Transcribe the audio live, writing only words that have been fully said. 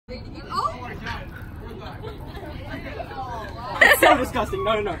so disgusting.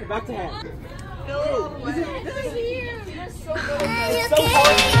 No, no, no. Back to hand. This is weird. You're so good at this. It's so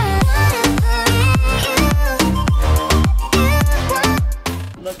hard.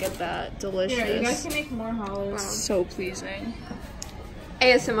 Look at that. Delicious. Here, you guys can make more hollows. Wow. So pleasing.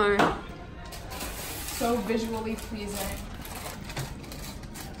 ASMR. So visually pleasing.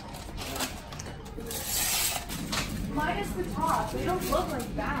 Minus the top. They don't look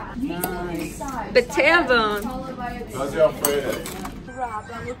like that. Nice. But tailbone. How's your Alfredo? Wrap.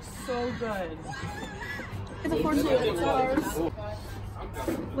 That looks so good.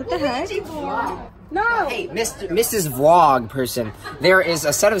 What the heck? No! Hey, Mrs. Vlog person, there is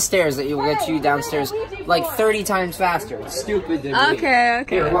a set of stairs that will get you downstairs like 30 times faster. It's stupid to me. Okay.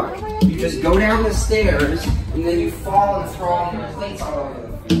 Here, look. You just go down the stairs, and then you fall and throw all your plates all over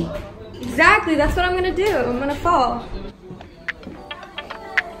the floor. Exactly, that's what I'm gonna do. I'm gonna fall.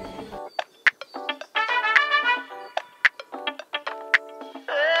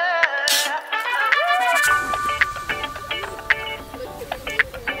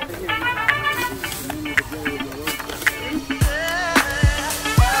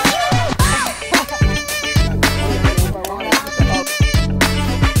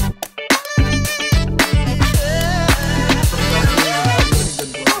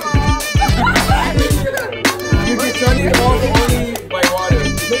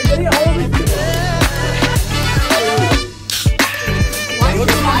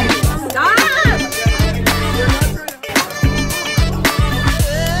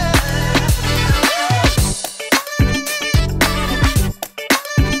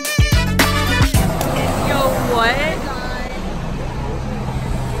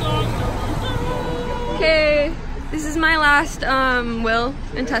 Okay, this is my last will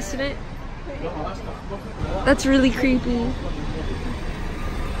and testament. That's really creepy.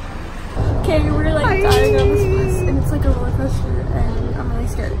 Okay, we're like dying on this bus and it's like a roller coaster and I'm really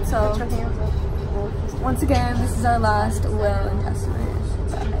scared. So once again, this is our last will and testament.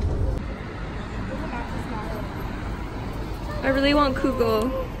 I really want Kugel.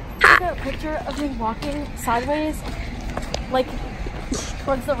 Take a picture of me walking sideways, like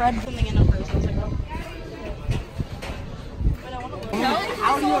towards the red building in numbers. I was like, oh.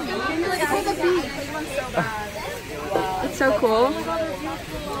 It's so cool.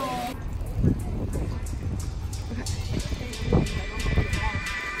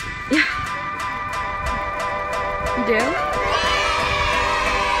 Yeah. You do?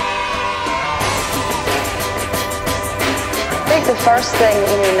 I think the first thing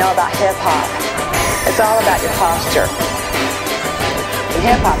you need to know about hip-hop, it's all about your posture. And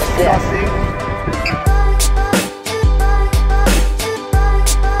hip-hop is this.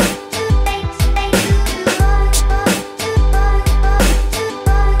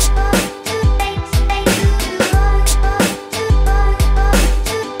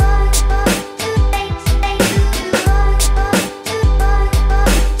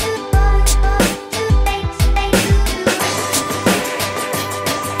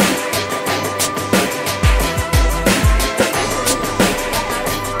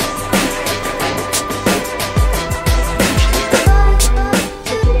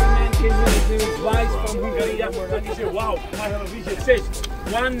 Wow, I have a vision. It says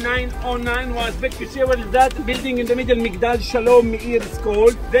 1909 was built to see that building in the middle, Migdal Shalom Meir it's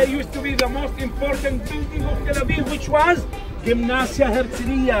called. They used to be the most important building of Tel Aviv, which was Gymnasia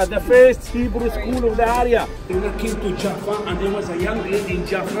Herzliya, the first Hebrew school of the area. When I came to Jaffa, and there was a young lady in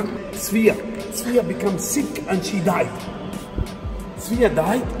Jaffa, Tzvia. Tzvia became sick and she died. Tzvia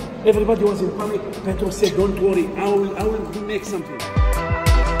died, everybody was in panic. Petro said, don't worry, I will make something.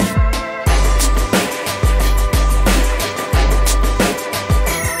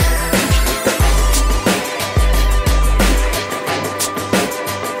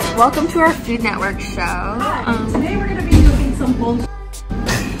 Welcome to our Food Network show. Today we're gonna be cooking some bullshit.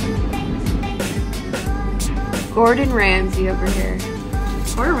 Gordon Ramsay over here.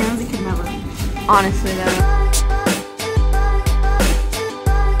 Gordon Ramsay could never. Honestly though.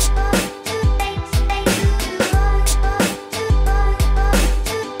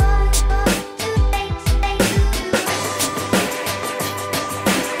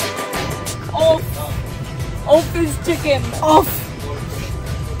 Off is chicken. Off.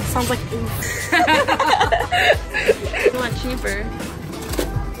 Sounds like oof. It's a lot cheaper.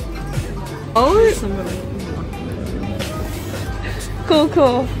 Oh,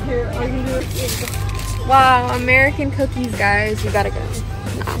 cool. Here, I can do it. Wow, American cookies, guys. You gotta go. No.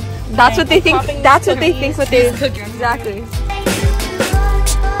 That's what they think. That's what they think. What they exactly.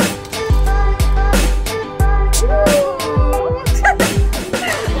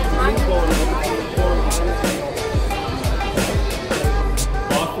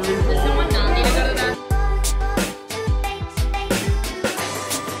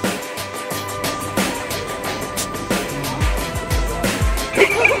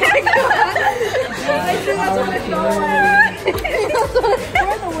 Where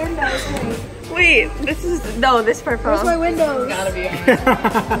are the windows? Wait, this is no, this part. Where's my windows? Gotta be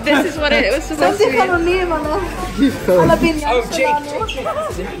on. This is what it was supposed to be. Alla Oh, Jake.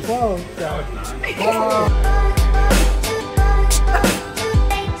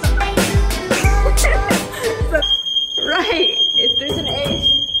 Right. There's an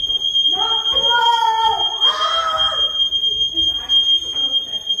A.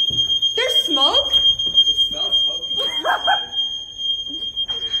 There's smoke? It smells smoky.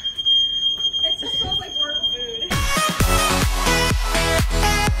 It just smells like work food.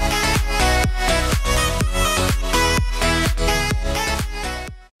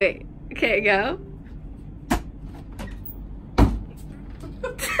 Wait, okay, go.